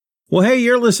Well, hey,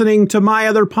 you're listening to my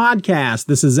other podcast.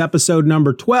 This is episode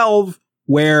number 12,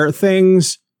 where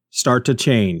things start to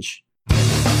change.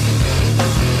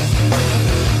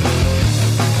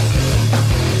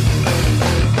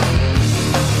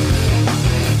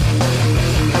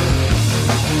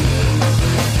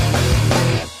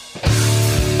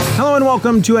 Hello and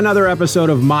welcome to another episode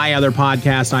of my other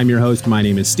podcast. I'm your host. My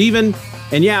name is Steven.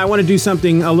 And yeah, I want to do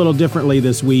something a little differently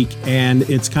this week, and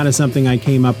it's kind of something I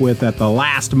came up with at the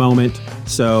last moment,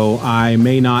 so I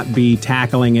may not be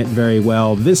tackling it very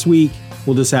well this week.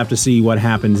 We'll just have to see what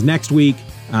happens next week.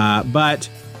 But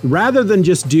rather than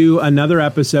just do another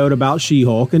episode about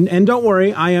She-Hulk, and don't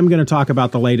worry, I am going to talk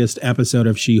about the latest episode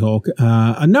of She-Hulk.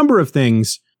 A number of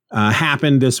things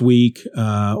happened this week,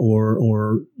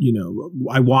 or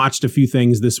I watched a few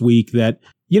things this week that,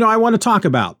 I want to talk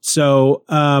about. So,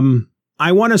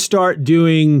 I want to start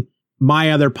doing my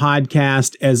other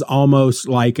podcast as almost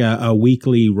like a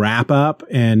weekly wrap up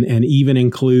and even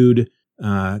include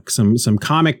some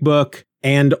comic book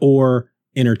and or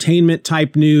entertainment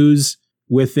type news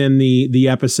within the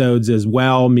episodes as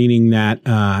well, meaning that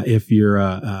if you're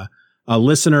a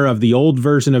listener of the old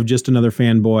version of Just Another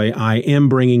Fanboy, I am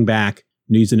bringing back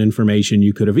news and information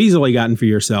you could have easily gotten for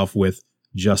yourself with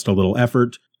just a little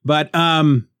effort. But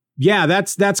yeah,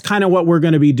 that's kind of what we're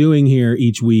going to be doing here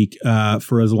each week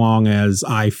for as long as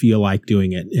I feel like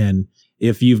doing it. And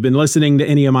if you've been listening to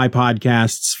any of my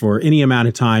podcasts for any amount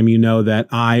of time, you know that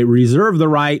I reserve the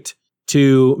right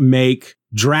to make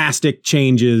drastic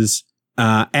changes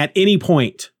at any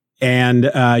point. And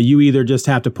you either just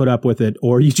have to put up with it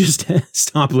or you just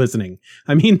stop listening.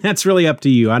 I mean, that's really up to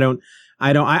you. I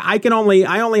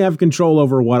only have control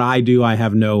over what I do. I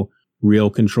have no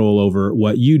real control over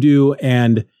what you do.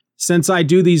 And since I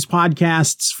do these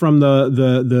podcasts from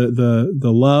the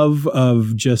love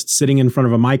of just sitting in front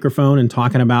of a microphone and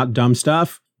talking about dumb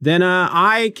stuff, then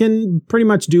I can pretty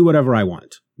much do whatever I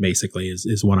want, basically,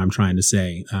 is what I'm trying to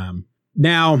say.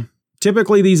 Now,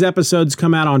 typically these episodes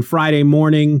come out on Friday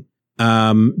morning.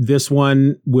 This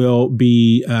one will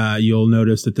be, you'll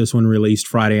notice that this one released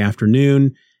Friday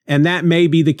afternoon, and that may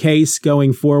be the case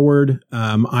going forward.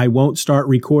 I won't start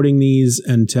recording these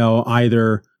until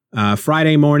either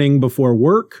Friday morning before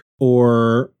work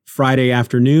or Friday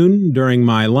afternoon during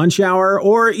my lunch hour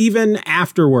or even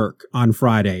after work on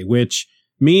Friday, which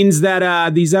means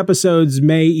that these episodes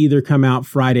may either come out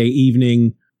Friday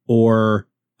evening or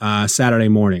Saturday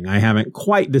morning. I haven't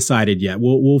quite decided yet.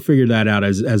 We'll figure that out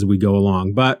as we go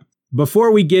along. But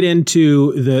before we get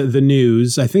into the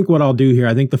news, I think what I'll do here,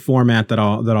 I think the format that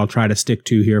I'll try to stick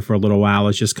to here for a little while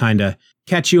is just kind of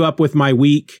catch you up with my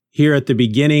week here at the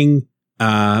beginning.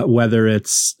 Whether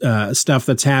it's stuff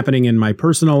that's happening in my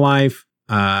personal life,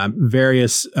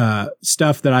 various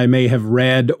stuff that I may have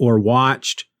read or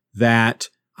watched that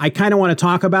I kind of want to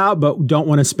talk about, but don't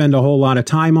want to spend a whole lot of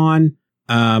time on.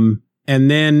 And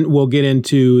then we'll get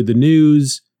into the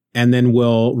news, and then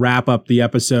we'll wrap up the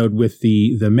episode with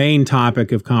the main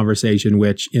topic of conversation,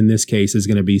 which in this case is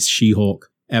going to be She-Hulk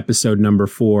episode number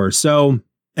 4. So,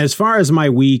 as far as my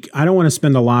week, I don't want to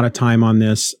spend a lot of time on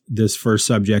this first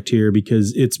subject here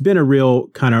because it's been a real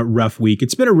kind of rough week.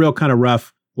 It's been a real kind of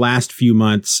rough last few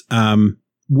months.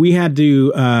 We had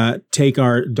to take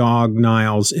our dog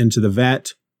Niles into the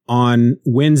vet on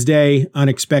Wednesday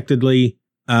unexpectedly,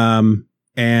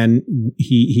 and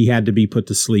he had to be put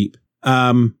to sleep.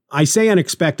 I say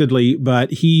unexpectedly,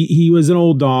 but he was an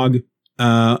old dog,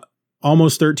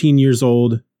 almost 13 years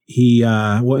old.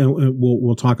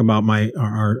 We'll talk about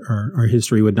our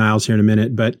history with Niles here in a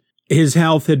minute, but his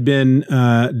health had been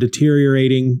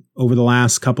deteriorating over the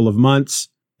last couple of months,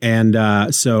 and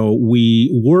so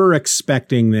we were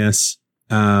expecting this,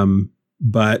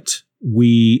 but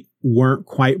we weren't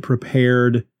quite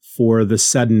prepared for the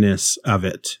suddenness of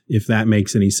it, if that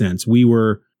makes any sense.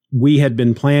 We had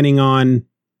been planning on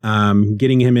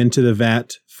getting him into the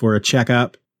vet for a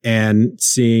checkup and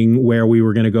seeing where we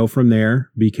were going to go from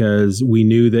there, because we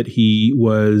knew that he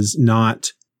was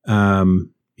not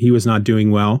doing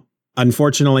well.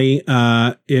 Unfortunately,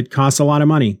 it costs a lot of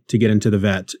money to get into the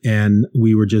vet, and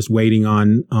we were just waiting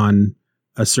on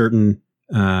a certain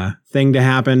thing to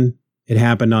happen. It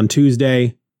happened on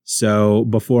Tuesday. So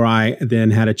before I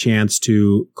then had a chance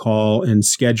to call and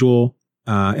schedule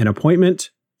an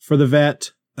appointment for the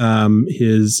vet,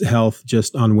 his health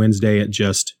just on Wednesday, it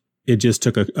just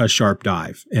took a sharp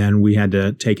dive, and we had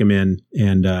to take him in,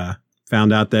 and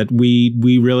found out that we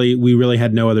really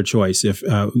had no other choice. If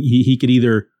he could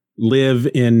either live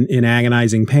in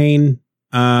agonizing pain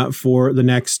for the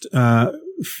next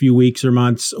few weeks or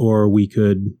months, or we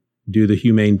could do the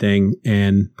humane thing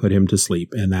and put him to sleep.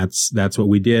 And that's what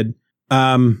we did.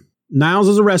 Niles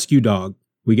is a rescue dog.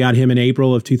 We got him in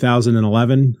April of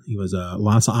 2011. He was a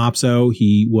Lhasa Apso.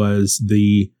 He was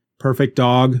the perfect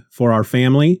dog for our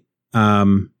family,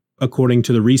 according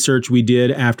to the research we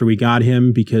did after we got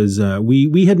him, because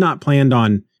we had not planned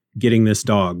on getting this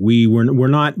dog. We're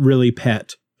not really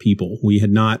pet people. We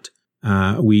had not.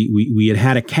 We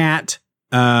had a cat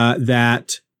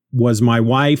that was my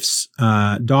wife's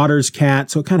daughter's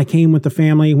cat, so it kind of came with the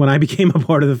family when I became a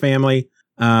part of the family.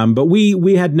 But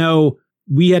we had no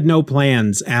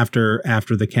plans after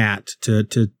the cat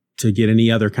to get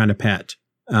any other kind of pet.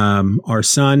 Our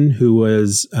son, who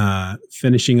was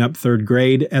finishing up third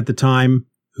grade at the time,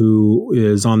 who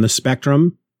is on the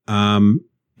spectrum,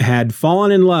 had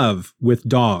fallen in love with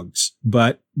dogs,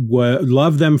 but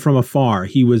loved them from afar.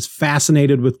 He was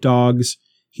fascinated with dogs.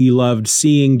 He loved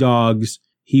seeing dogs.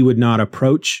 He would not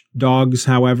approach dogs,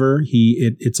 however.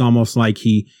 It's almost like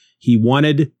he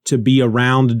wanted to be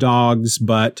around dogs,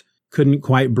 but couldn't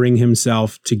quite bring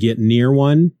himself to get near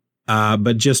one,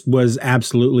 but just was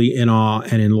absolutely in awe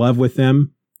and in love with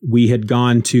them. We had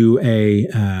gone to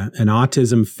an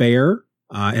autism fair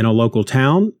in a local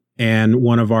town, and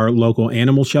one of our local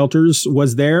animal shelters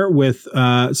was there with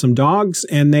some dogs,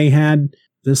 and they had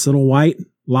this little white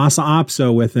Lhasa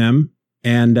Apso with them.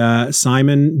 And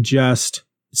Simon just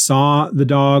saw the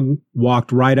dog,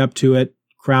 walked right up to it,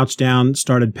 crouched down,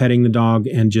 started petting the dog,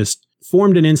 and just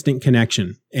formed an instant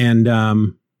connection. And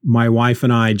my wife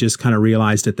and I just kind of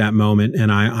realized at that moment,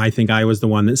 and I think I was the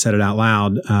one that said it out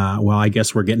loud, well, I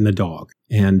guess we're getting the dog.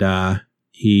 And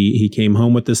he came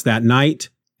home with us that night.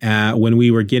 When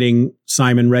we were getting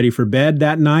Simon ready for bed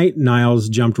that night, Niles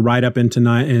jumped right up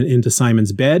into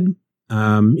Simon's bed.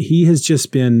 He has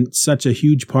just been such a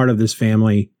huge part of this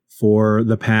family for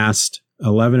the past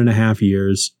 11 and a half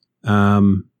years.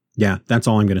 Yeah, that's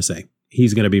all I'm going to say.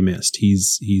 He's going to be missed.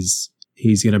 He's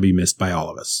going to be missed by all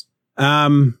of us.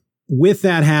 With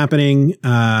that happening,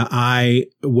 I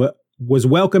was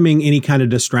welcoming any kind of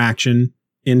distraction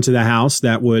into the house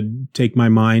that would take my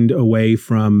mind away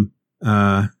from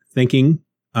thinking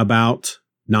about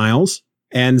Niles.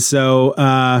 And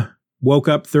so woke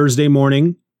up Thursday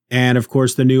morning, and of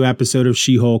course the new episode of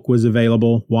She-Hulk was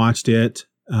available. Watched it.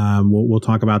 We'll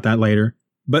talk about that later.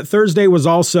 But Thursday was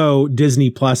also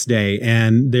Disney Plus Day,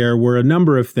 and there were a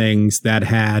number of things that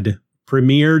had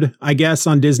premiered, I guess,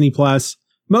 on Disney Plus.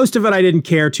 Most of it I didn't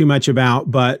care too much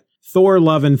about, but Thor: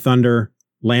 Love and Thunder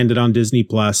landed on Disney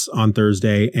Plus on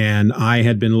Thursday, and I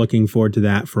had been looking forward to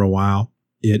that for a while.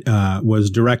 It was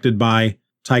directed by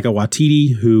Taika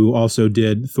Waititi, who also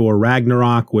did Thor: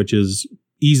 Ragnarok, which is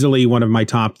easily one of my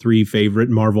top 3 favorite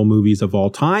Marvel movies of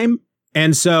all time.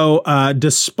 And so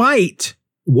despite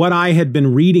what I had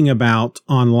been reading about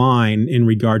online in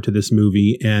regard to this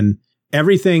movie and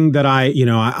everything that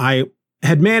I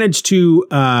had managed to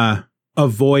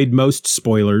avoid most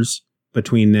spoilers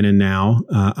between then and now,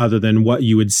 other than what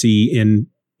you would see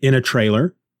in a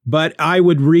trailer. But I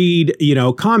would read,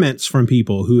 comments from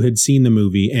people who had seen the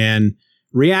movie, and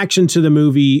reaction to the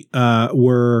movie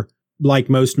were like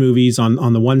most movies.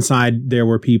 On the one side, there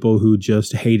were people who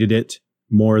just hated it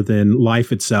more than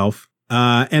life itself.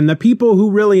 And the people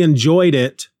who really enjoyed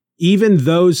it, even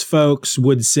those folks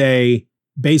would say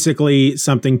basically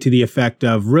something to the effect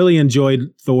of really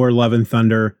enjoyed Thor: Love and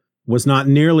Thunder, was not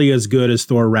nearly as good as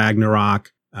Thor: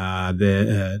 Ragnarok.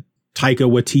 Taika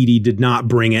Waititi did not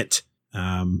bring it.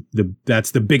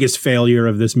 That's the biggest failure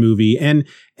of this movie, and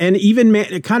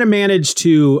even kind of managed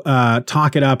to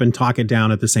talk it up and talk it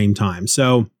down at the same time.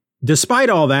 So despite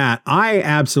all that, I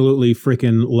absolutely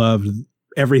freaking loved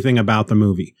everything about the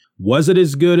movie. Was it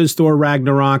as good as Thor: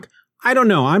 Ragnarok? I don't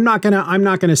know. I'm not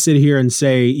gonna sit here and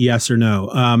say yes or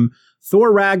no.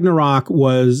 Thor: Ragnarok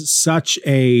was such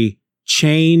a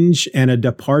change and a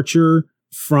departure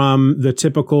from the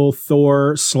typical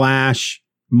Thor /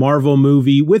 Marvel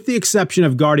movie, with the exception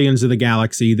of Guardians of the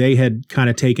Galaxy. They had kind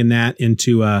of taken that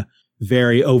into a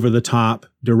very over-the-top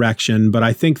direction, but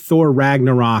I think Thor: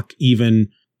 Ragnarok even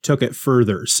took it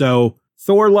further. So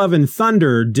Thor: Love and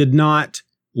Thunder did not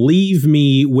leave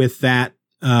me with that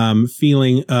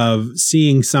feeling of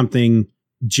seeing something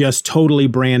just totally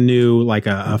brand new, like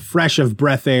a fresh of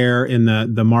breath air in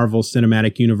the Marvel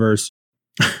Cinematic Universe.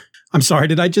 I'm sorry,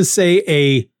 did I just say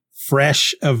a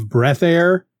fresh of breath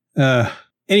air?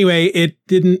 Anyway, it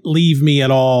didn't leave me at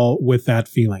all with that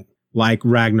feeling like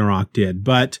Ragnarok did,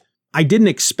 but I didn't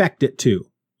expect it to.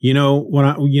 You know what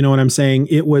I'm saying?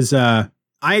 It was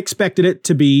I expected it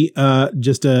to be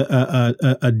just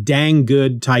a dang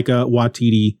good Taika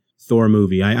Waititi Thor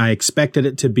movie. I expected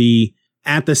it to be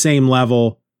at the same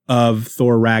level of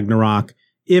Thor: Ragnarok,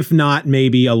 if not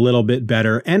maybe a little bit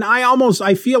better. And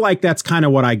I feel like that's kind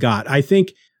of what I got. I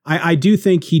do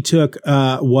think he took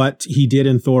what he did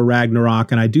in Thor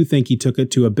Ragnarok, and I do think he took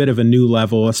it to a bit of a new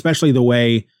level, especially the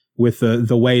way with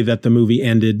the way that the movie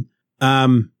ended.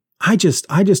 I just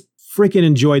freaking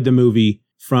enjoyed the movie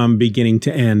from beginning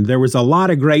to end. There was a lot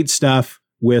of great stuff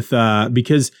with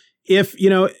because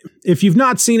if you've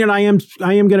not seen it, I am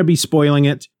going to be spoiling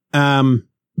it.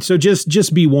 So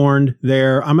just be warned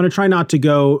there. I'm going to try not to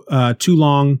go too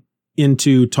long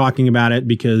into talking about it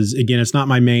because, again, it's not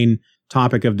my main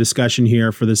topic of discussion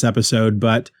here for this episode.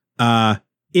 But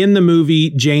in the movie,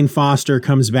 Jane Foster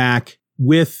comes back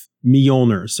with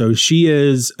Mjolnir. So she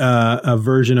is a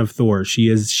version of Thor. She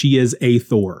is a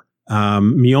Thor.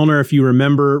 Mjolnir, if you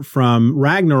remember from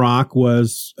Ragnarok,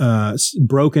 was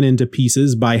broken into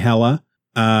pieces by Hela.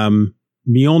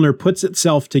 Mjolnir puts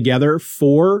itself together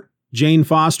for Jane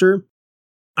Foster.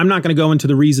 I'm not going to go into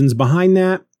the reasons behind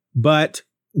that, but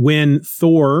when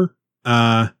Thor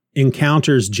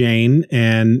encounters Jane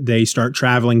and they start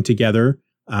traveling together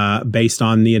based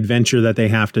on the adventure that they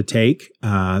have to take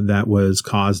that was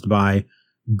caused by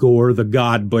Gore the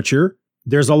God Butcher,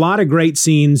 there's a lot of great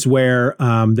scenes where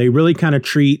they really kind of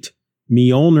treat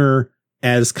Mjolnir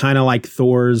as kind of like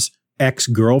Thor's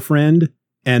ex-girlfriend,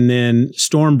 and then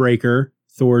Stormbreaker,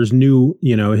 Thor's new,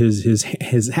 his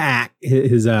hack,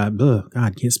 his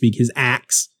his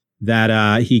axe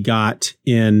that he got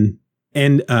in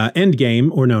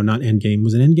Endgame, or no, not Endgame.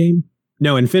 Was it Endgame?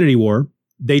 No, Infinity War.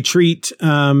 They treat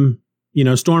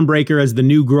Stormbreaker as the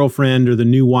new girlfriend or the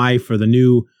new wife or the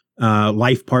new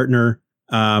life partner,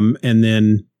 and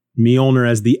then Mjolnir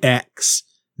as the ex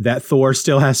that Thor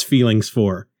still has feelings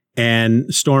for. And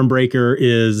Stormbreaker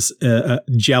is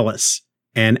jealous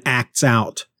and acts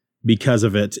out because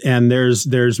of it. And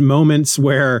there's moments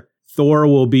where Thor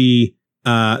will be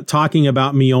talking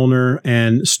about Mjolnir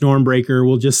and Stormbreaker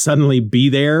will just suddenly be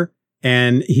there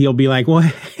and he'll be like, well,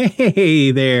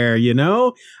 hey there,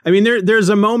 I mean, there's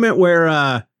a moment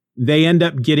where they end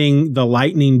up getting the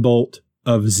lightning bolt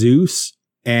of Zeus,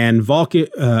 and Valkyrie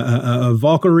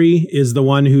is the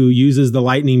one who uses the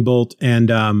lightning bolt,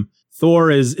 and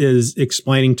Thor is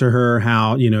explaining to her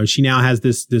how, she now has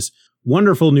this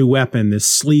wonderful new weapon, this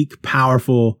sleek,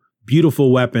 powerful,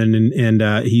 beautiful weapon. And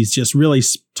he's just really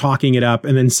talking it up.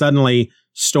 And then suddenly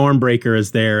Stormbreaker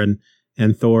is there and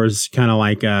Thor's kind of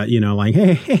like,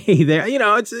 hey there,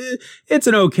 it's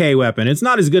an okay weapon. It's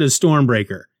not as good as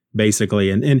Stormbreaker,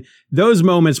 basically. And those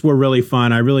moments were really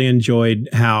fun. I really enjoyed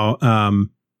how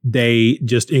they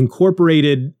just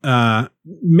incorporated,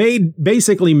 made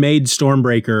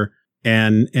Stormbreaker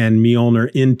and Mjolnir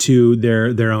into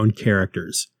their own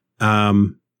characters.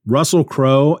 Russell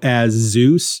Crowe as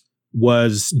Zeus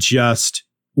was just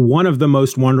one of the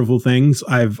most wonderful things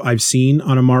I've seen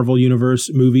on a Marvel Universe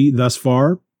movie thus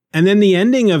far. And then the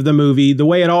ending of the movie, the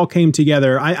way it all came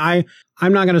together, I'm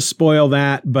not going to spoil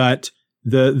that, but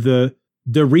the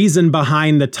reason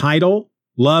behind the title,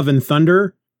 Love and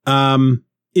Thunder,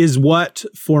 is what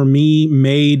for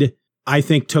me I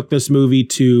think took this movie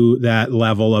to that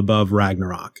level above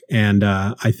Ragnarok. And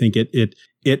I think it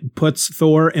puts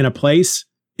Thor in a place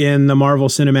in the Marvel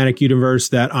Cinematic Universe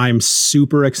that I'm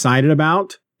super excited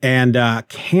about and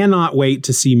cannot wait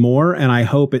to see more. And I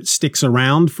hope it sticks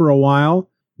around for a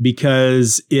while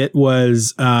because it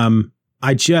was,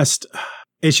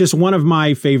 it's just one of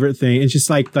my favorite things. It's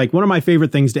just like one of my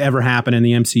favorite things to ever happen in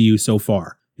the MCU so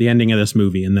far. The ending of this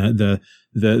movie and the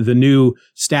new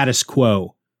status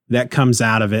quo that comes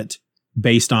out of it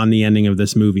based on the ending of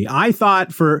this movie. I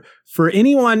thought for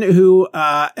anyone who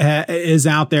is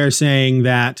out there saying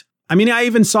that,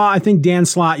 I think Dan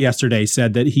Slott yesterday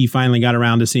said that he finally got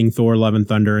around to seeing Thor: Love and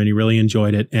Thunder and he really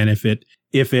enjoyed it. And if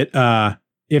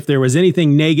there was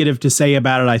anything negative to say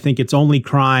about it, I think its only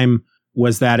crime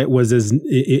was that it was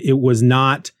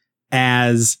not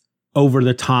as over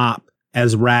the top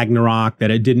as Ragnarok,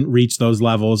 that it didn't reach those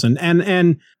levels.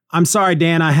 And I'm sorry,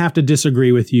 Dan, I have to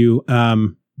disagree with you.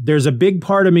 There's a big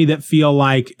part of me that feel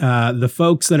like the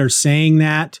folks that are saying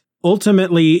that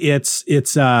ultimately it's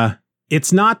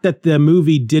not that the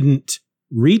movie didn't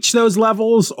reach those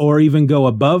levels or even go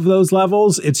above those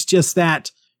levels. It's just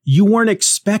that you weren't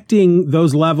expecting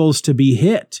those levels to be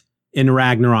hit in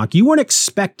Ragnarok. You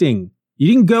didn't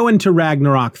go into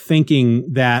Ragnarok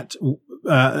thinking that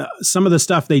some of the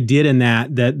stuff they did in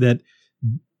that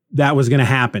was going to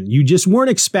happen. You just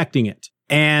weren't expecting it.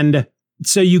 And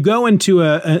so you go into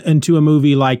a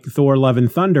movie like Thor: Love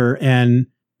and Thunder and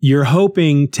you're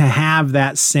hoping to have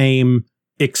that same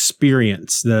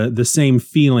experience, the same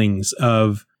feelings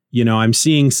of, I'm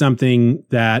seeing something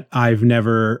that I've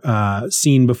never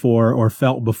seen before or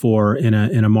felt before in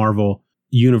a Marvel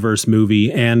Universe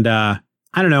movie. And I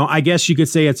don't know, I guess you could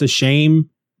say it's a shame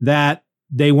that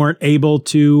they weren't able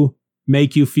to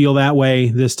make you feel that way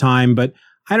this time. But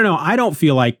I don't know, I don't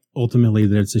feel like ultimately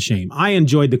that it's a shame. I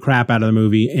enjoyed the crap out of the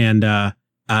movie, and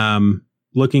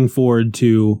looking forward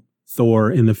to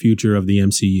Thor in the future of the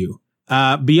MCU.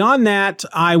 Beyond that,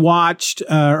 I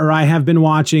have been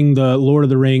watching the Lord of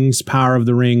the Rings, Power of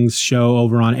the Rings show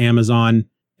over on Amazon.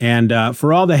 And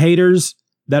for all the haters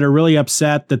that are really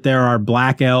upset that there are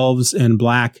black elves and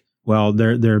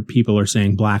their people are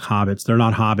saying black hobbits. They're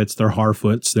not hobbits, they're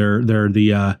Harfoots. They're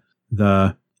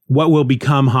the what will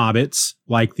become hobbits,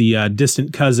 like the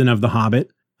distant cousin of the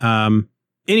Hobbit.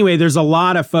 Anyway, there's a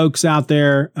lot of folks out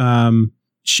there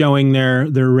showing their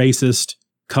racist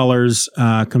colors,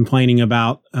 complaining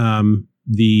about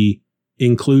the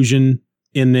inclusion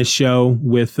in this show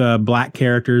with black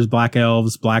characters, black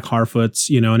elves, black Harfoots,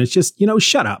 and it's just,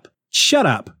 shut up.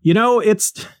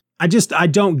 I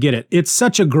don't get it. It's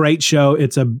such a great show.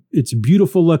 It's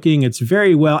beautiful looking. It's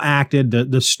very well acted.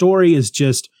 The story is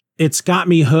just, it's got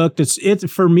me hooked.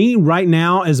 It's for me right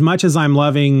now, as much as I'm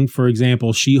loving, for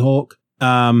example, She-Hulk,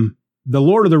 the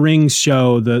Lord of the Rings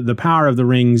show, the Power of the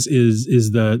Rings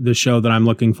is the show that I'm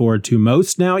looking forward to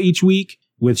most now each week,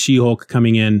 with She-Hulk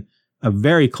coming in a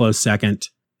very close second.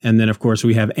 And then, of course,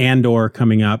 we have Andor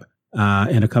coming up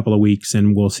in a couple of weeks,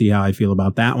 and we'll see how I feel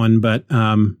about that one. But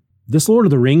this Lord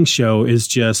of the Rings show is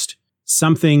just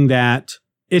something that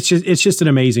it's just an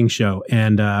amazing show,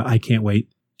 and I can't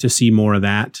wait to see more of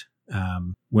that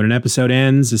when an episode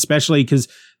ends, especially because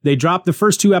they dropped the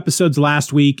first 2 episodes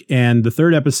last week, and the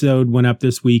 3rd episode went up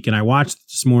this week, and I watched it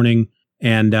this morning.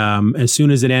 And as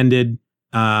soon as it ended,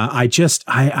 I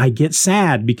get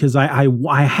sad because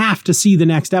I have to see the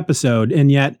next episode.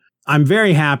 And yet I'm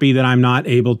very happy that I'm not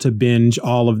able to binge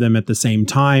all of them at the same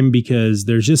time, because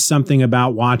there's just something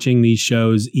about watching these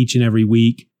shows each and every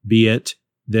week, be it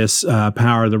this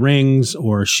Power of the Rings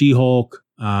or She-Hulk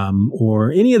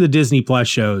or any of the Disney Plus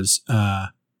shows.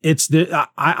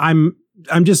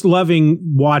 I'm just loving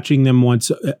watching them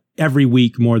once every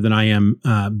week more than I am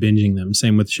binging them.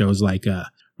 Same with shows like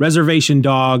Reservation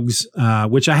Dogs,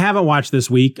 which I haven't watched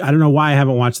this week. I don't know why I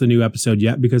haven't watched the new episode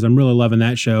yet, because I'm really loving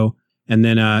that show. And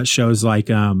then shows like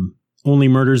Only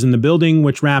Murders in the Building,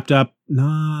 which wrapped up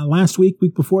last week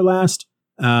before last.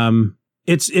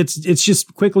 It's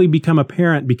just quickly become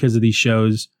apparent because of these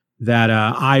shows that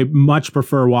I much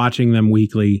prefer watching them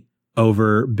weekly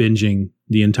over binging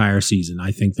the entire season.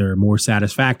 I think they're more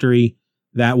satisfactory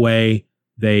that way.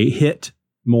 They hit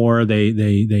more. They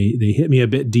hit me a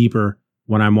bit deeper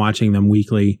when I'm watching them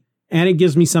weekly, and it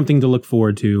gives me something to look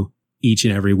forward to each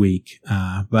and every week.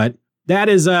 But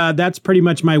that's pretty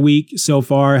much my week so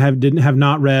far. Have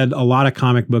not read a lot of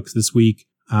comic books this week.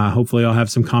 Hopefully I'll have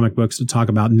some comic books to talk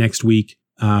about next week.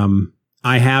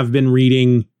 I have been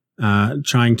reading,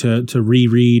 trying to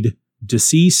reread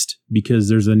Deceased, because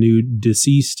there's a new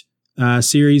Deceased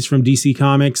series from DC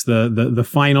Comics, the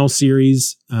final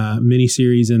series,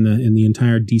 miniseries in the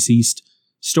entire Deceased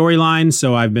storyline.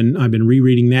 So I've been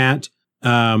rereading that.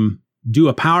 Do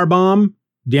a Power Bomb,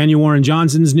 Daniel Warren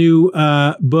Johnson's new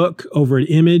book over at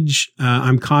Image.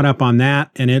 I'm caught up on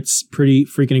that, and it's pretty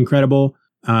freaking incredible.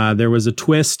 There was a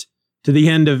twist to the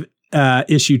end of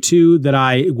issue 2 that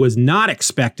I was not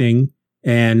expecting,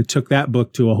 and took that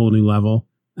book to a whole new level.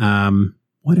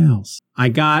 What else?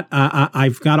 I've got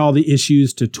all the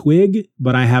issues to Twig,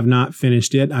 but I have not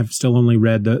finished it. I've still only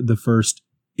read the first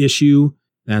issue.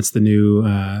 That's the new,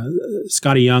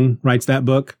 Scotty Young writes that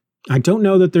book. I don't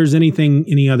know that there's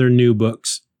any other new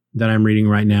books that I'm reading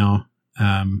right now.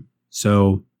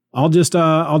 So I'll just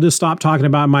stop talking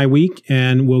about my week,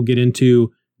 and we'll get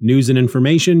into news and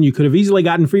information you could have easily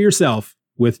gotten for yourself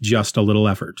with just a little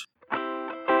effort.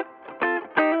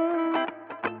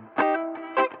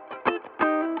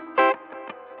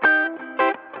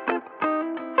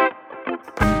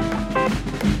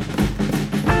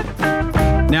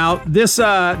 Now, this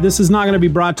is not going to be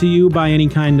brought to you by any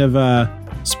kind of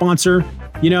sponsor.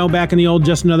 Back in the old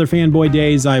Just Another Fanboy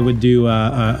days, I would do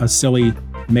a silly,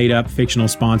 made-up fictional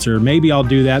sponsor. Maybe I'll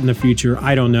do that in the future.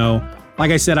 I don't know.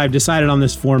 Like I said, I've decided on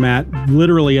this format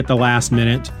literally at the last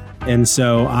minute. And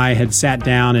so I had sat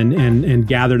down and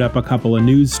gathered up a couple of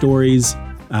news stories.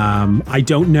 I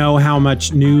don't know how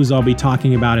much news I'll be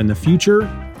talking about in the future.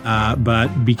 But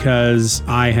because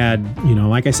I had,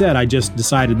 like I said, I just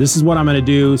decided this is what I'm going to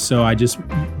do. So I just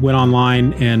went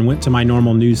online and went to my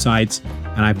normal news sites,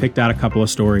 and I picked out a couple of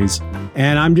stories,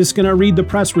 and I'm just going to read the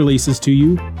press releases to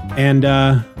you, and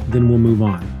then we'll move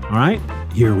on. All right,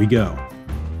 here we go.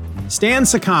 Stan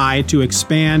Sakai to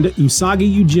expand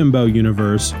Usagi Yojimbo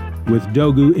universe with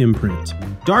Dogu imprint.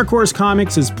 Dark Horse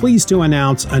Comics is pleased to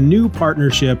announce a new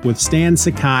partnership with Stan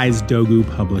Sakai's Dogu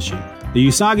Publishing. The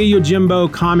Usagi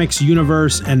Yojimbo comics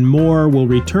universe and more will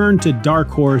return to Dark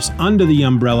Horse under the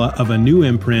umbrella of a new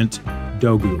imprint,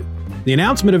 Dogu. The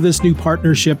announcement of this new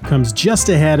partnership comes just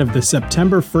ahead of the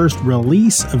September 1st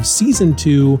release of Season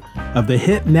 2 of the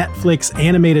hit Netflix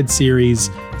animated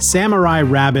series Samurai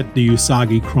Rabbit: The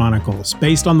Usagi Chronicles,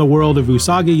 based on the world of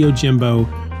Usagi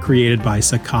Yojimbo created by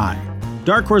Sakai.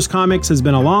 Dark Horse Comics has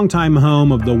been a longtime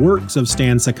home of the works of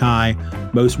Stan Sakai,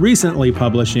 most recently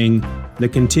publishing the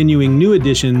continuing new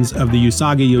editions of the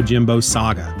Usagi Yojimbo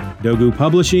saga. Dogu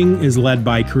Publishing is led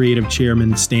by creative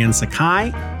chairman Stan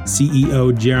Sakai,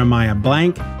 CEO Jeremiah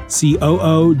Blank,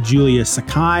 COO Julia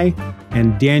Sakai,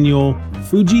 and Daniel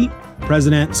Fuji,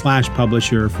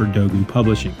 president/publisher for Dogu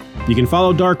Publishing. You can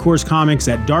follow Dark Horse Comics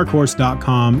at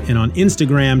darkhorse.com and on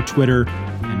Instagram, Twitter,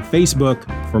 and Facebook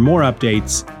for more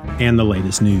updates and the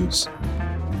latest news.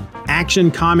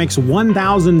 Action Comics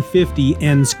 1050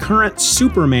 ends current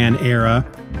Superman era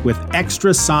with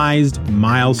extra-sized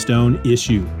milestone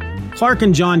issue. Clark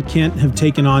and John Kent have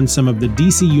taken on some of the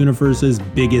DC Universe's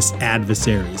biggest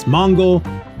adversaries, Mongul,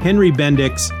 Henry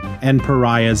Bendix, and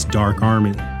Pariah's Dark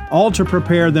Army, all to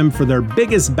prepare them for their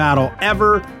biggest battle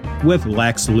ever with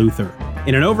Lex Luthor.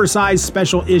 In an oversized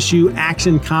special issue,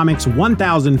 Action Comics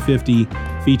 1050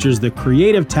 features the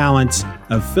creative talents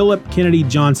of Philip Kennedy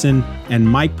Johnson and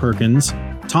Mike Perkins,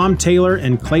 Tom Taylor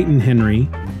and Clayton Henry,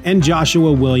 and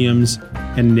Joshua Williams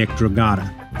and Nick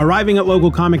Dragata. Arriving at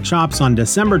local comic shops on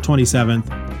December 27th,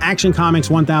 Action Comics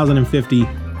 1050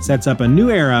 sets up a new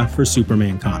era for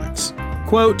Superman comics.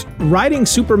 Quote, "Writing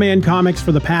Superman comics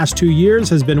for the past 2 years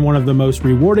has been one of the most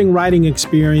rewarding writing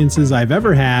experiences I've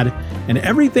ever had, and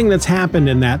everything that's happened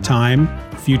in that time,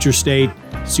 Future State,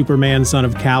 Superman Son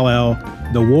of Kal-El,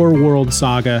 the War World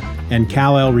Saga, and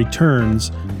Kal-El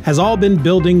Returns, has all been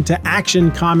building to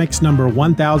Action Comics number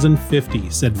 1050,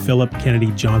 said Philip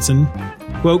Kennedy Johnson.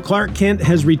 Quote, "Clark Kent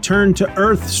has returned to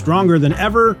Earth stronger than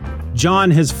ever,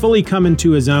 John has fully come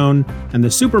into his own, and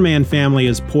the Superman family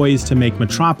is poised to make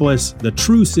Metropolis the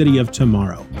true city of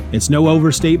tomorrow. It's no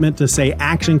overstatement to say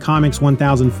Action Comics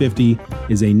 1050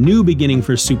 is a new beginning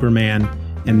for Superman,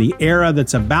 and the era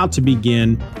that's about to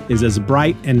begin is as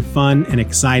bright and fun and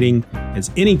exciting as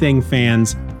anything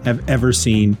fans have ever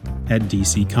seen at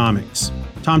DC Comics."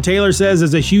 Tom Taylor says,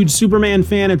 "As a huge Superman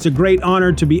fan, it's a great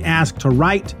honor to be asked to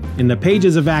write in the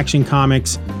pages of Action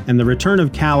Comics, and the return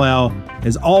of Kal-El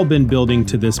has all been building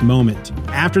to this moment.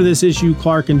 After this issue,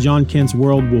 Clark and John Kent's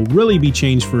world will really be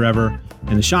changed forever,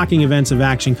 and the shocking events of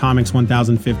Action Comics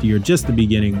 1050 are just the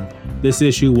beginning. This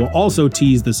issue will also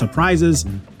tease the surprises,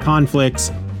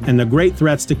 conflicts, and the great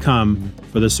threats to come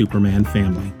for the Superman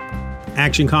family."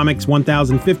 Action Comics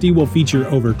 1050 will feature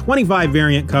over 25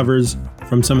 variant covers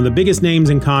from some of the biggest names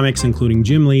in comics, including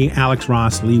Jim Lee, Alex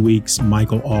Ross, Lee Weeks,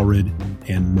 Michael Allred,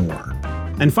 and more.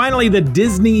 And finally, the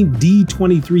Disney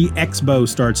D23 Expo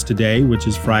starts today, which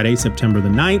is Friday, September the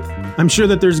 9th. I'm sure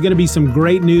that there's going to be some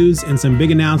great news and some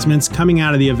big announcements coming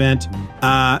out of the event.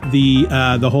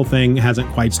 The whole thing hasn't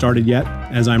quite started yet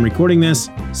as I'm recording this,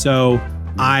 so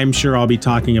I'm sure I'll be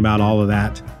talking about all of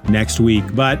that next week.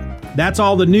 But that's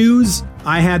all the news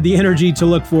I had the energy to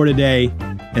look for today.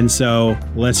 And so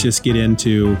let's just get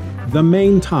into the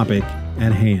main topic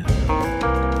at hand.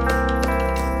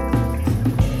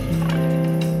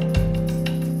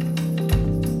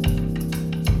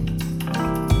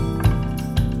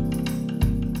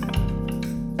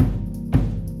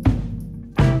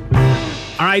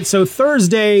 All right, so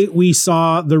Thursday we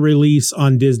saw the release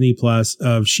on Disney Plus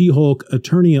of She-Hulk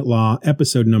Attorney at Law,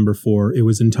 episode number 4. It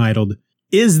was entitled,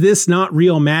 "Is This Not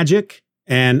Real Magic?"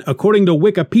 And according to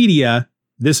Wikipedia,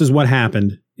 this is what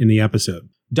happened in the episode.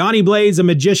 Donnie Blaze, a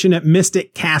magician at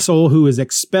Mystic Castle who is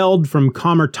expelled from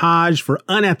Kamar-Taj for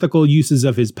unethical uses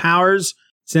of his powers,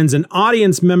 sends an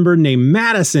audience member named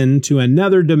Madison to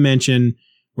another dimension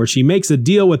where she makes a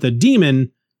deal with a demon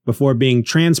before being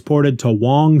transported to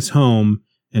Wong's home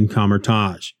in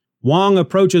Kamar-Taj. Wong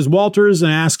approaches Walters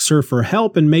and asks her for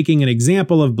help in making an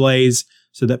example of Blaze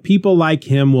so that people like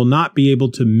him will not be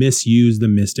able to misuse the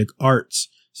mystic arts.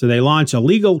 So they launch a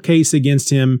legal case against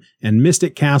him and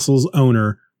Mystic Castle's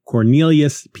owner,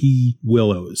 Cornelius P.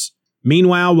 Willows.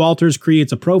 Meanwhile, Walters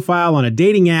creates a profile on a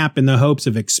dating app in the hopes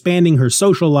of expanding her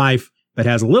social life, but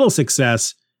has little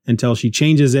success until she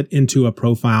changes it into a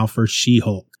profile for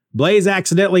She-Hulk. Blaze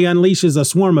accidentally unleashes a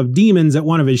swarm of demons at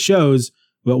one of his shows,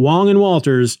 but Wong and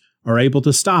Walters are able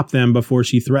to stop them before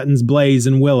she threatens Blaze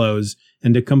and Willows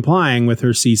into complying with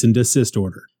her cease and desist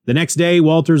order. The next day,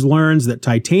 Walters learns that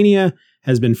Titania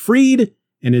has been freed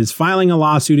and is filing a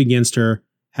lawsuit against her,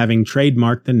 having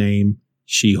trademarked the name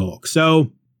She-Hulk.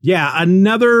 So, yeah,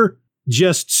 another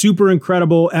just super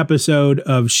incredible episode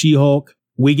of She-Hulk.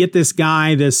 We get this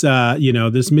guy, this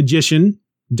magician,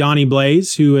 Donnie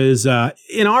Blaze, who is,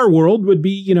 in our world would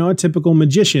be, a typical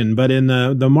magician, but in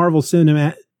the Marvel Jeez,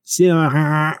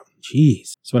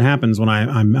 that's what happens when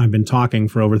I've been talking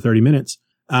for over 30 minutes.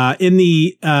 In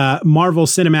the Marvel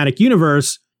Cinematic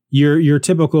Universe, your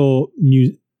typical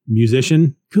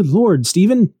musician. Good Lord,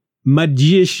 Stephen,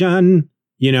 magician.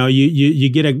 You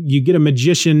get a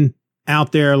magician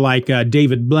out there like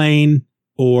David Blaine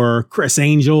or Chris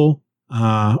Angel,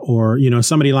 or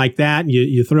somebody like that.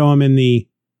 You throw them in the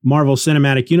Marvel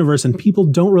Cinematic Universe, and people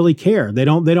don't really care. They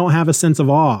don't have a sense of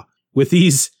awe with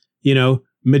these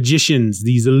magicians,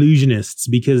 these illusionists,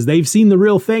 because they've seen the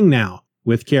real thing now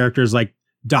with characters like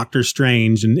Doctor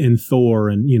Strange and Thor,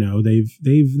 and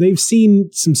they've seen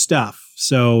some stuff.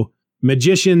 So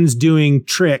magicians doing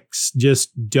tricks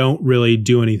just don't really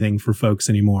do anything for folks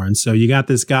anymore. And so you got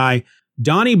this guy,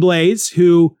 Donnie Blaze,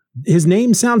 who his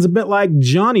name sounds a bit like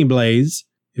Johnny Blaze,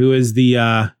 who is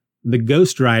the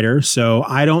Ghost Rider. So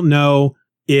I don't know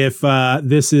if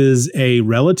this is a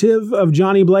relative of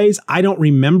Johnny Blaze. I don't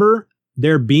remember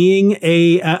there being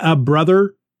a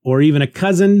brother or even a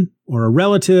cousin or a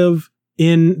relative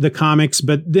in the comics,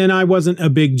 but then I wasn't a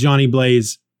big Johnny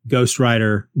Blaze Ghost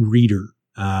Rider reader.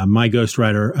 My Ghost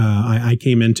Rider, I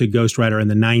came into Ghost Rider in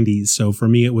the 90s, so for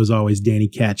me it was always Danny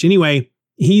Ketch. Anyway,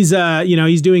 he's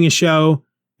doing a show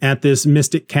at this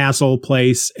Mystic Castle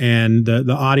place, and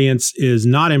the audience is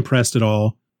not impressed at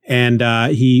all. And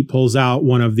he pulls out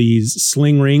one of these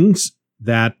sling rings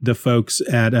that the folks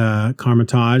at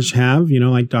Carmitage have,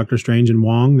 like Doctor Strange and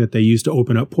Wong, that they use to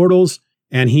open up portals.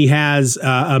 And he has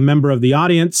a member of the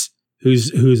audience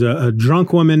who's a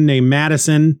drunk woman named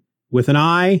Madison with an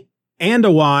I and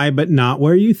a Y, but not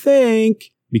where you think,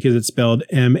 because it's spelled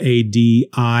Madisynn.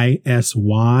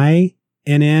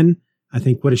 I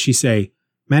think, what does she say?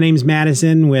 My name's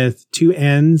Madison with 2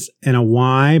 N's and a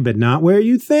Y, but not where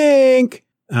you think.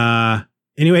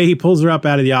 Anyway, he pulls her up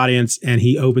out of the audience and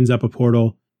he opens up a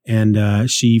portal, and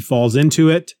she falls into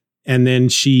it. And then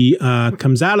she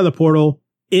comes out of the portal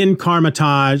in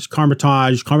Carmitage. I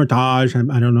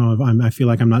don't know if I feel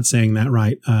like I'm not saying that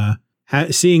right.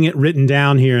 Seeing it written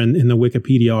down here in the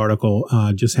Wikipedia article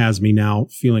just has me now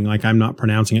feeling like I'm not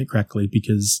pronouncing it correctly,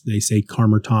 because they say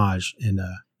Carmitage. And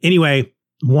anyway,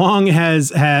 Wong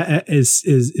is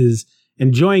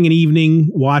enjoying an evening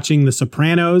watching The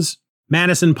Sopranos.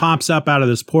 Madison pops up out of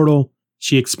this portal.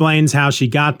 She explains how she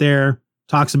got there,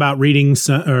 talks about meeting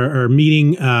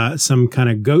some kind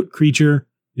of goat creature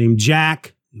named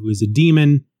Jack, who is a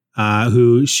demon,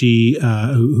 who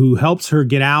helps her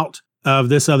get out of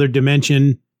this other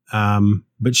dimension.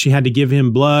 But she had to give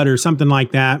him blood or something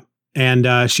like that.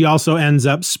 And she also ends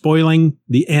up spoiling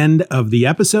the end of the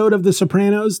episode of The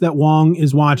Sopranos that Wong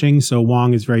is watching. So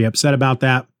Wong is very upset about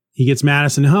that. He gets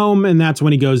Madison home, and that's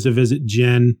when he goes to visit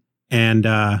Jen and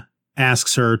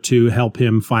asks her to help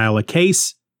him file a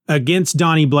case against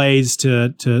Donnie Blaze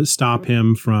to stop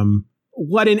him from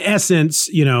what, in essence,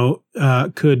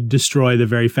 could destroy the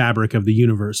very fabric of the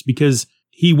universe. Because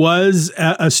he was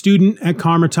a student at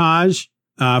Carmitage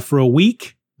for a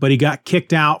week, but he got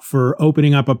kicked out for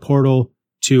opening up a portal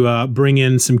to bring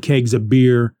in some kegs of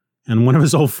beer and one of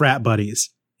his old frat buddies.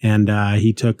 And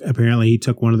he took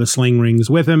one of the sling rings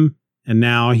with him. And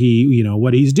now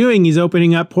what he's doing, he's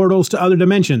opening up portals to other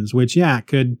dimensions, which,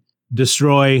 could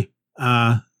destroy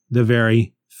the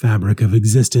very fabric of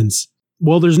existence.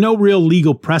 Well, there's no real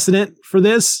legal precedent for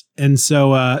this. And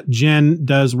so Jen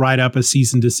does write up a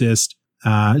cease and desist.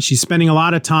 She's spending a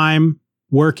lot of time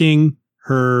working.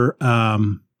 Her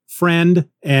friend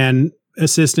and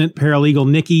assistant paralegal,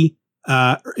 Nikki,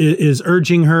 is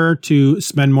urging her to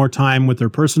spend more time with her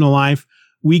personal life.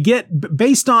 We get,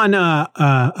 based on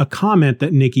a comment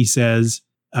that Nikki says,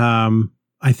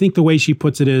 I think the way she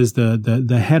puts it is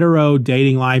the hetero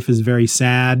dating life is very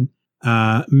sad.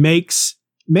 Makes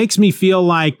me feel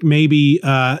like maybe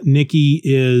Nikki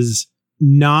is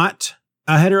not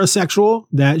a heterosexual,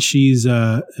 that she's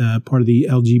part of the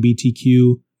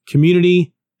LGBTQ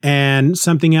community. And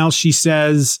something else she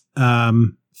says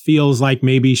feels like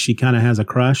maybe she kind of has a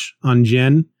crush on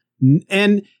Jen.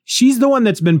 And she's the one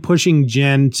that's been pushing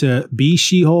Jen to be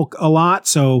She-Hulk a lot.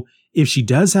 So if she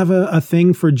does have a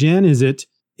thing for Jen, is it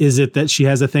that she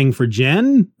has a thing for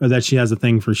Jen, or that she has a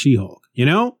thing for She-Hulk?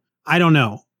 I don't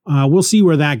know. We'll see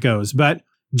where that goes. But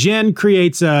Jen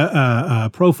creates a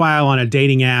profile on a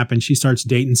dating app, and she starts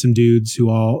dating some dudes who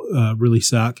all really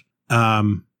suck.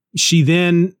 She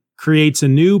then creates a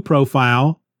new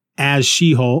profile as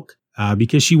She-Hulk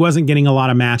because she wasn't getting a lot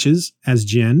of matches as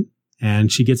Jen.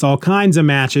 And she gets all kinds of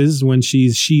matches when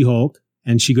she's She-Hulk.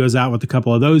 And she goes out with a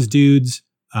couple of those dudes.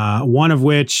 One of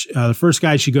which, the first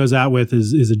guy she goes out with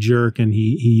is a jerk, and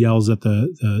he yells at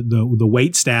the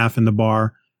wait staff in the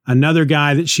bar. Another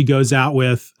guy that she goes out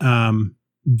with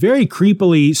very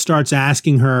creepily starts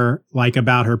asking her like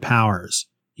about her powers.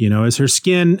 You know, is her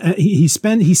skin? He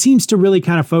seems to really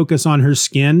kind of focus on her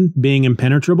skin being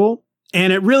impenetrable.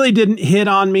 And it really didn't hit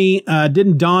on me,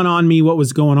 didn't dawn on me what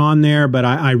was going on there. But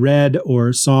I read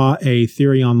or saw a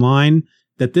theory online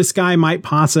that this guy might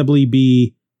possibly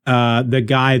be the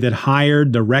guy that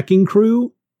hired the Wrecking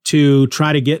Crew to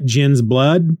try to get Jen's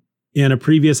blood in a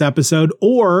previous episode,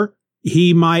 or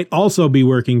he might also be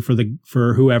working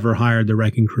for whoever hired the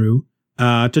Wrecking Crew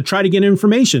to try to get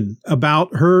information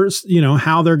about her, you know,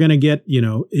 how they're going to get, you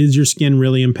know, is your skin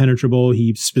really impenetrable?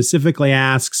 He specifically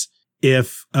asks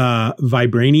if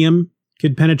vibranium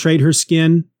could penetrate her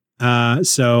skin.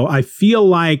 So I feel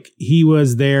like he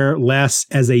was there less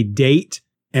as a date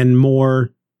and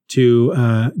more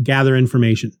to gather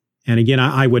information. And again,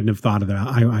 I wouldn't have thought of that.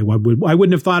 I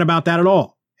wouldn't have thought about that at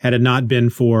all had it not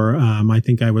been for, I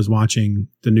think I was watching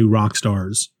the new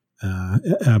Rockstars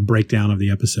breakdown of the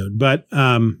episode. But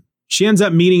she ends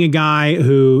up meeting a guy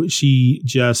who she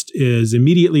just is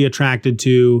immediately attracted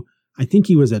to. I think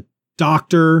he was a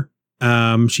doctor.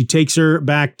 She takes her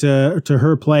back to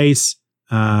her place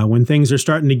when things are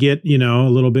starting to get, you know, a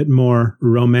little bit more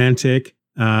romantic.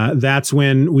 That's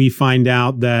when we find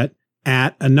out that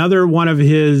at another one of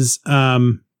his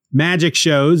magic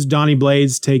shows, Donnie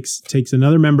Blaze takes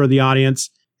another member of the audience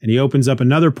and he opens up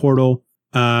another portal.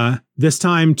 This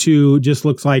time to just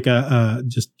looks like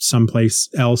just someplace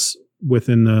else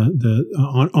within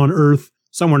on Earth,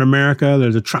 somewhere in America.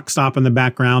 There's a truck stop in the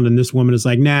background, and this woman is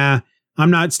like, "Nah,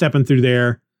 I'm not stepping through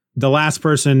there." The last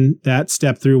person that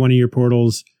stepped through one of your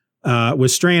portals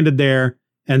was stranded there.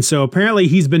 And so apparently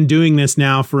he's been doing this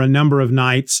now for a number of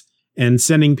nights and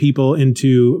sending people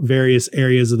into various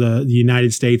areas of the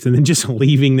United States and then just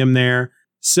leaving them there.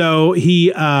 So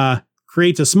he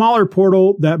creates a smaller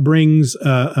portal that brings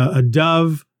a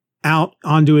dove out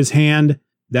onto his hand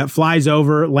that flies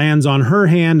over, lands on her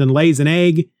hand and lays an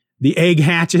egg. The egg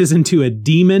hatches into a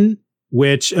demon,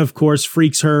 which of course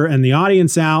freaks her and the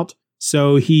audience out.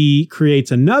 So he creates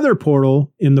another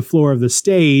portal in the floor of the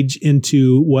stage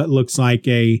into what looks like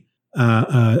a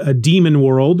demon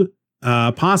world,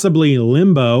 possibly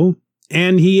limbo.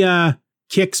 And he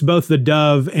kicks both the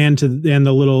dove and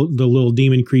the little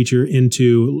demon creature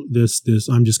into this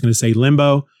I'm just going to say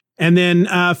limbo, and then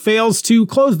fails to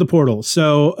close the portal.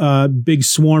 So a big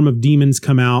swarm of demons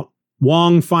come out.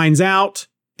 Wong finds out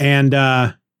and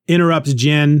interrupts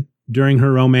Jen during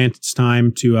her romance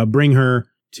time to bring her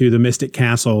to the Mystic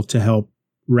Castle to help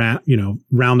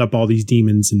round up all these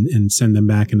demons and send them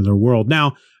back into their world.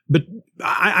 Now, but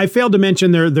I failed to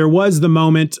mention there was the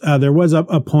moment, there was a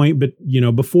point, but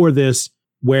before this,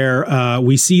 where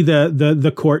we see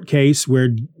the court case where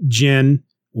Jen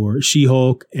or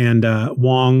She-Hulk and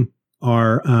Wong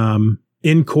are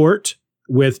in court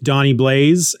with Donnie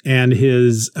Blaze and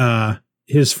his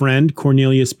friend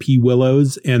Cornelius P.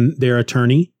 Willows and their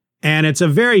attorney. And it's a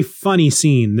very funny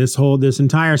scene, this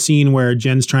entire scene where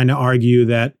Jen's trying to argue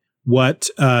that what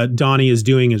Donnie is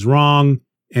doing is wrong.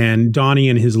 And Donnie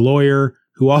and his lawyer,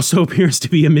 who also appears to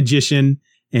be a magician,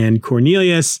 and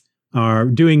Cornelius are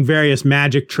doing various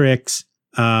magic tricks.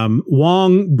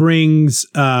 Wong brings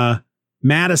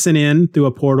Madison in through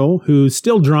a portal, who's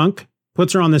still drunk,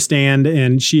 puts her on the stand,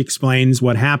 and she explains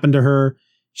what happened to her.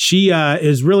 She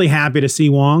is really happy to see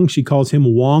Wong. She calls him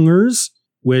Wongers,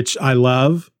 which I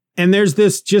love. And there's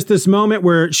this moment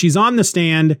where she's on the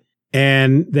stand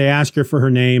and they ask her for her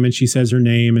name and she says her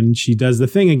name and she does the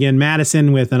thing again,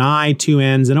 Madison with an I, two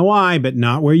N's and a Y, but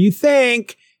not where you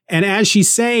think. And as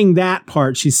she's saying that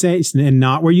part, she says, and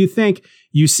not where you think,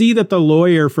 you see that the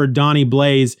lawyer for Donnie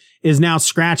Blaze is now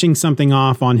scratching something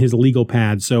off on his legal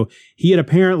pad. So he had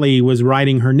apparently was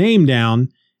writing her name down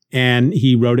and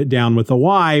he wrote it down with a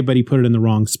Y, but he put it in the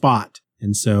wrong spot.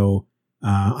 And so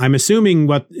I'm assuming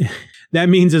what that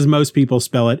means is most people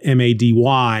spell it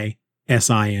Madyssin,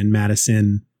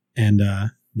 Madison, and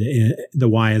the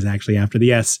Y is actually after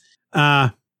the S.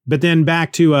 But then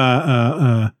back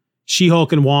to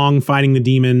She-Hulk and Wong fighting the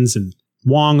demons, and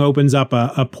Wong opens up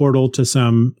a portal to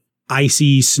some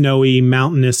icy, snowy,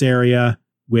 mountainous area,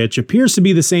 which appears to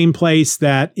be the same place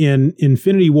that in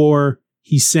Infinity War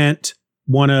he sent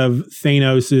one of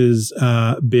Thanos's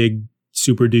big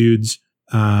super dudes.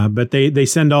 But they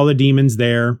send all the demons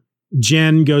there.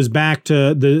 Jen goes back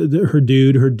to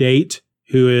her date,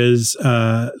 who is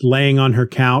laying on her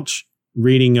couch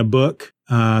reading a book,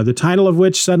 the title of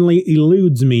which suddenly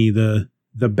eludes me. The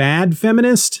Bad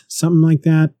Feminist, something like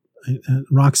that.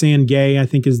 Roxane Gay, I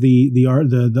think, is the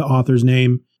author's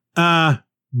name.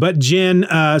 But Jen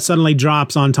suddenly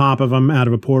drops on top of him out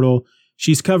of a portal.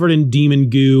 She's covered in demon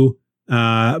goo,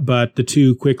 but the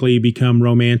two quickly become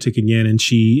romantic again, and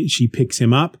she picks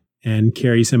him up and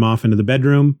carries him off into the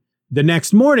bedroom. The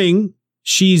next morning,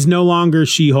 she's no longer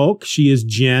She-Hulk. She is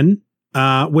Jen,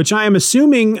 which I am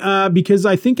assuming because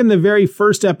I think in the very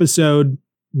first episode,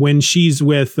 when she's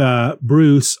with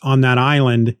Bruce on that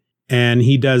island, and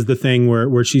he does the thing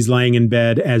where she's laying in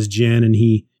bed as Jen, and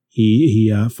he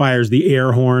fires the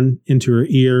air horn into her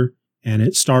ear, and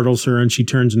it startles her, and she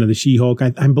turns into the She-Hulk. I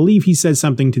believe he says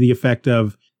something to the effect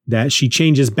of that she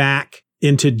changes back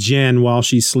into Jen while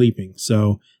she's sleeping.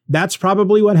 So that's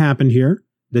probably what happened here.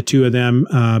 The two of them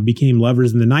became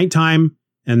lovers in the nighttime,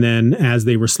 and then as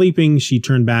they were sleeping, she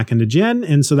turned back into Jen.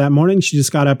 And so that morning, she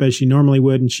just got up as she normally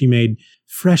would, and she made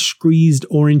fresh squeezed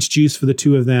orange juice for the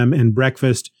two of them and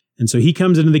breakfast. And so he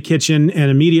comes into the kitchen, and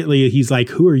immediately he's like,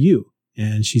 "Who are you?"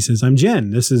 And she says, "I'm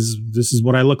Jen. This is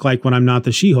what I look like when I'm not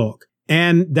the She-Hulk."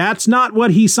 And that's not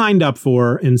what he signed up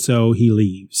for, and so he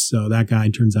leaves. So that guy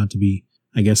turns out to be,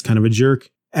 I guess, kind of a jerk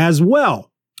as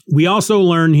well. We also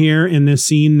learn here in this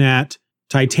scene that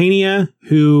Titania,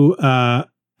 who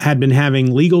had been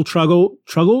having legal troubles.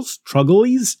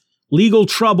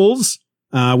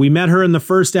 We met her in the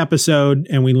first episode,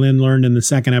 and we then learned in the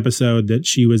second episode that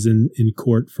she was in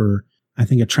court for, I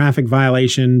think, a traffic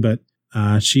violation. But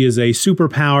she is a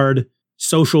superpowered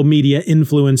social media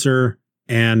influencer,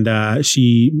 and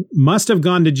she must have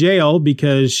gone to jail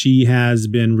because she has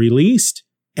been released.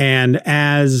 And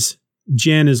as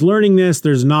Jen is learning this,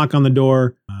 there's a knock on the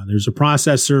door. There's a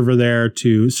process server there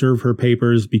to serve her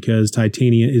papers because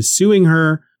Titania is suing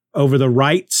her over the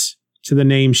rights to the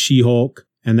name She-Hulk.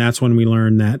 And that's when we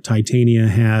learn that Titania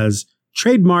has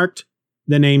trademarked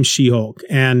the name She-Hulk.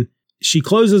 And she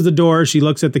closes the door, she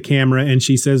looks at the camera, and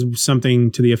she says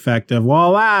something to the effect of,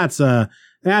 "Well, that's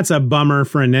a bummer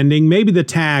for an ending. Maybe the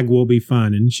tag will be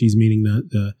fun." And she's meaning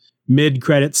the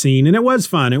mid-credit scene. And it was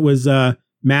fun. It was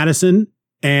Madison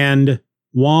and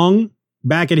Wong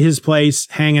back at his place,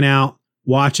 hanging out,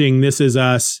 watching This Is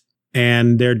Us,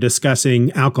 and they're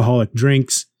discussing alcoholic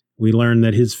drinks. We learn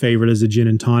that his favorite is a gin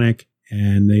and tonic,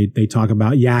 and they talk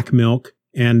about yak milk.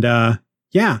 And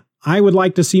I would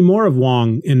like to see more of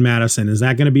Wong and Madison. Is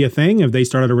that going to be a thing? Have they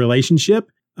started a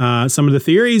relationship? Some of the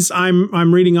theories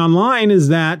I'm reading online is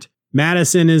that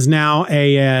Madison is now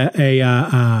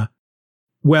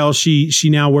she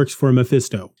now works for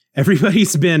Mephisto.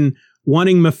 Everybody's been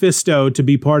wanting Mephisto to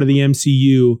be part of the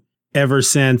MCU ever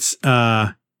since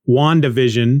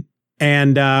WandaVision.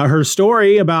 And her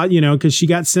story about, because she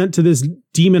got sent to this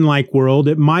demon-like world.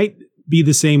 It might be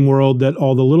the same world that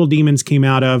all the little demons came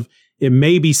out of. It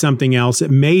may be something else. It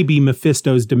may be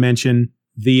Mephisto's dimension.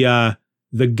 The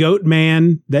goat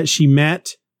man that she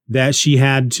met, that she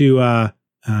had to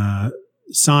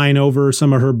sign over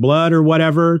some of her blood or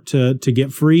whatever to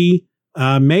get free,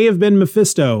 may have been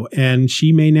Mephisto, and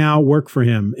she may now work for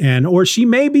him, or she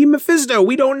may be Mephisto.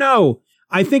 We don't know.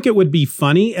 I think it would be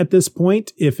funny at this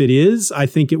point if it is. I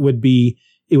think it would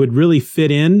really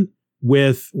fit in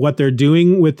with what they're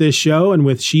doing with this show and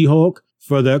with She-Hulk,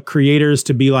 for the creators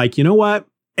to be like, you know what?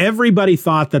 Everybody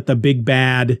thought that the big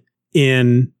bad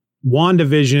in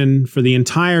WandaVision for the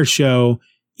entire show,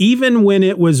 even when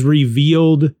it was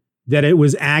revealed that it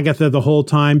was Agatha the whole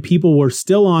time, people were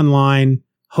still online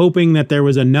hoping that there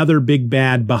was another big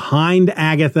bad behind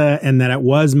Agatha and that it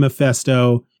was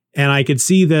Mephisto. And I could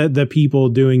see the people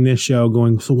doing this show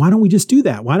going, so why don't we just do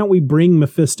that? Why don't we bring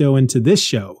Mephisto into this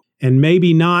show and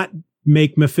maybe not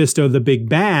make Mephisto the big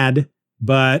bad,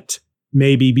 but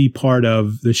maybe be part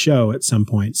of the show at some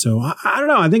point. So I don't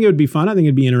know. I think it would be fun. I think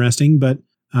it'd be interesting. But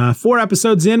 4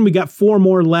 episodes in, we got 4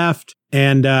 more left.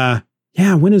 And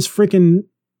when is freaking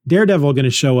Daredevil going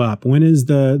to show up? When is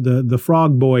the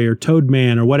Frog Boy or Toad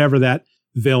Man or whatever that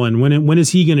villain? When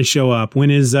is he going to show up?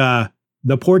 When is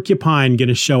the Porcupine going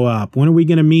to show up? When are we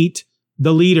going to meet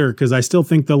the leader? Because I still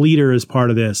think the leader is part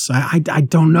of this. I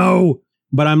don't know,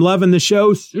 but I'm loving the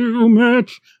show so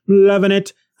much. Loving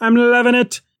it. I'm loving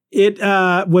it.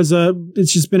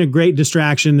 It's just been a great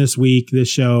distraction this week, this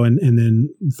show, and then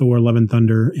Thor: Love and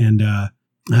Thunder. And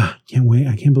can't wait.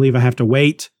 I can't believe I have to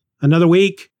wait another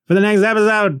week for the next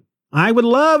episode. I would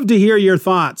love to hear your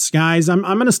thoughts, guys. I'm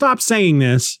going to stop saying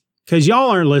this because y'all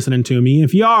aren't listening to me.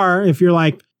 If you're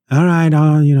like, all right,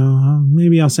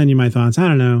 maybe I'll send you my thoughts. I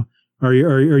don't know. Or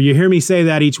you hear me say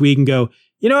that each week and go,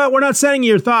 You know what? We're not sending you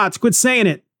your thoughts. Quit saying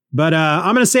it. But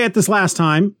I'm going to say it this last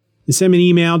time. You send me an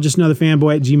email,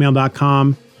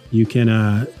 justanotherfanboy@gmail.com. You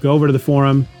can go over to the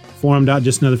forum,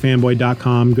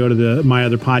 forum.justanotherfanboy.com. Go to the My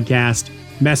Other Podcast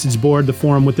message board, the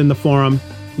forum within the forum.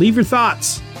 Leave your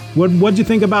thoughts. What'd you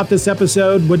think about this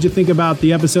episode? What'd you think about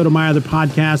the episode of My Other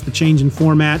Podcast, the change in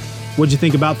format? What'd you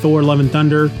think about Thor: Love and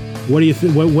Thunder? What do you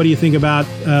think about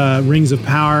Rings of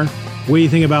Power? What do you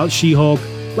think about She-Hulk?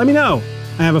 Let me know.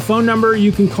 I have a phone number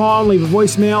you can call, leave a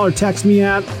voicemail, or text me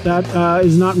at. That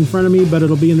is not in front of me, but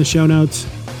it'll be in the show notes.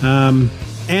 And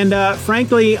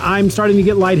frankly, I'm starting to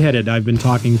get lightheaded. I've been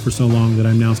talking for so long that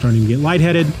I'm now starting to get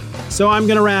lightheaded. So I'm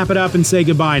going to wrap it up and say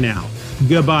goodbye now.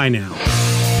 Goodbye now.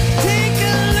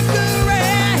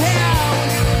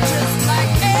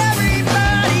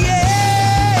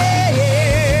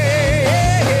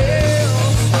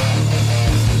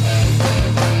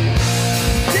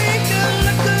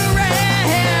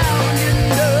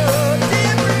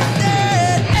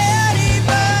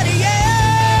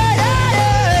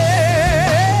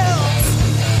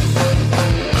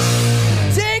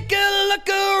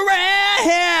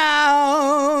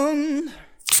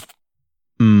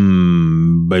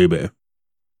 Baby.